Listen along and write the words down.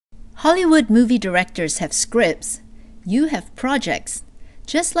Hollywood movie directors have scripts. You have projects.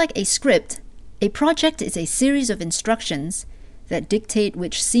 Just like a script, a project is a series of instructions that dictate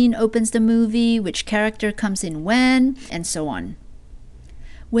which scene opens the movie, which character comes in when, and so on.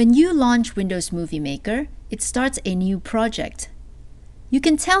 When you launch Windows Movie Maker, it starts a new project. You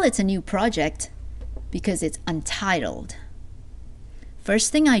can tell it's a new project because it's untitled.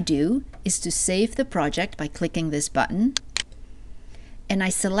 First thing I do is to save the project by clicking this button, and I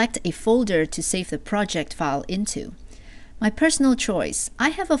select a folder to save the project file into. My personal choice, I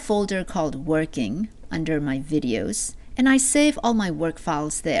have a folder called Working under my videos, and I save all my work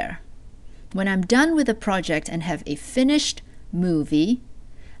files there. When I'm done with the project and have a finished movie,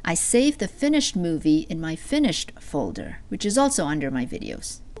 I save the finished movie in my Finished folder, which is also under my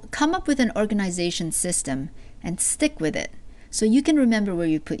videos. Come up with an organization system and stick with it so you can remember where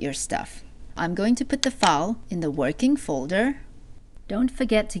you put your stuff. I'm going to put the file in the Working folder. Don't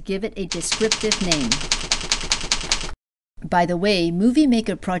forget to give it a descriptive name. By the way, Movie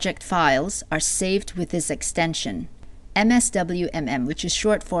Maker project files are saved with this extension, MSWMM, which is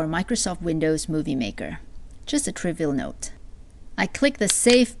short for Microsoft Windows Movie Maker. Just a trivial note. I click the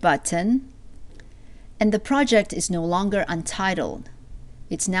Save button, and the project is no longer untitled.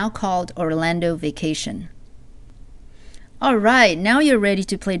 It's now called Orlando Vacation. Alright, now you're ready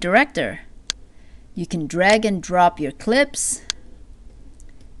to play director. You can drag and drop your clips,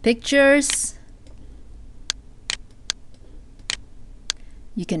 pictures.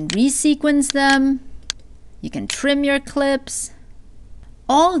 You can resequence them. You can trim your clips.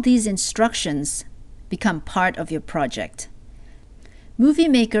 All these instructions become part of your project. Movie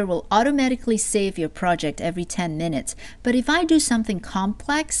Maker will automatically save your project every 10 minutes, but if I do something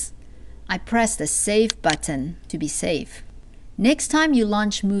complex, I press the Save button to be safe. Next time you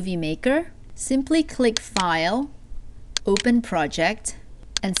launch Movie Maker, simply click File, Open Project,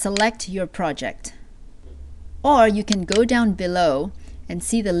 and select your project. Or you can go down below and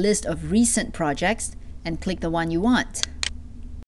see the list of recent projects and click the one you want.